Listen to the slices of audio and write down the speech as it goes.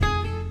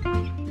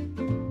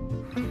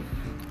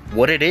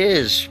what it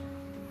is,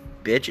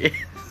 bitches.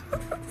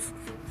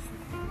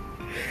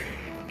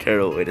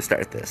 Terrible way to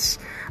start this.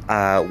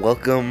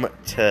 Welcome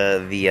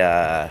to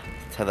the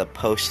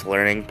Post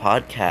Learning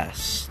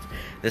Podcast.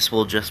 This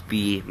will just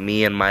be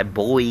me and my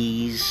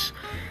boys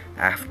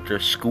after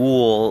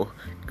school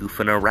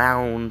goofing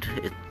around.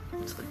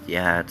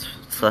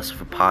 It's less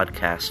of a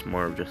podcast,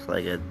 more of just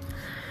like a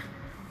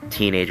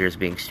teenagers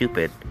being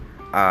stupid.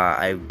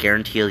 I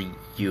guarantee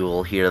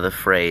you'll hear the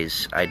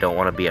phrase, "I don't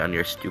want to be on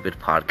your stupid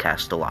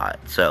podcast," a lot.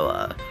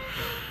 So,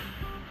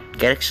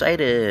 get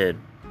excited.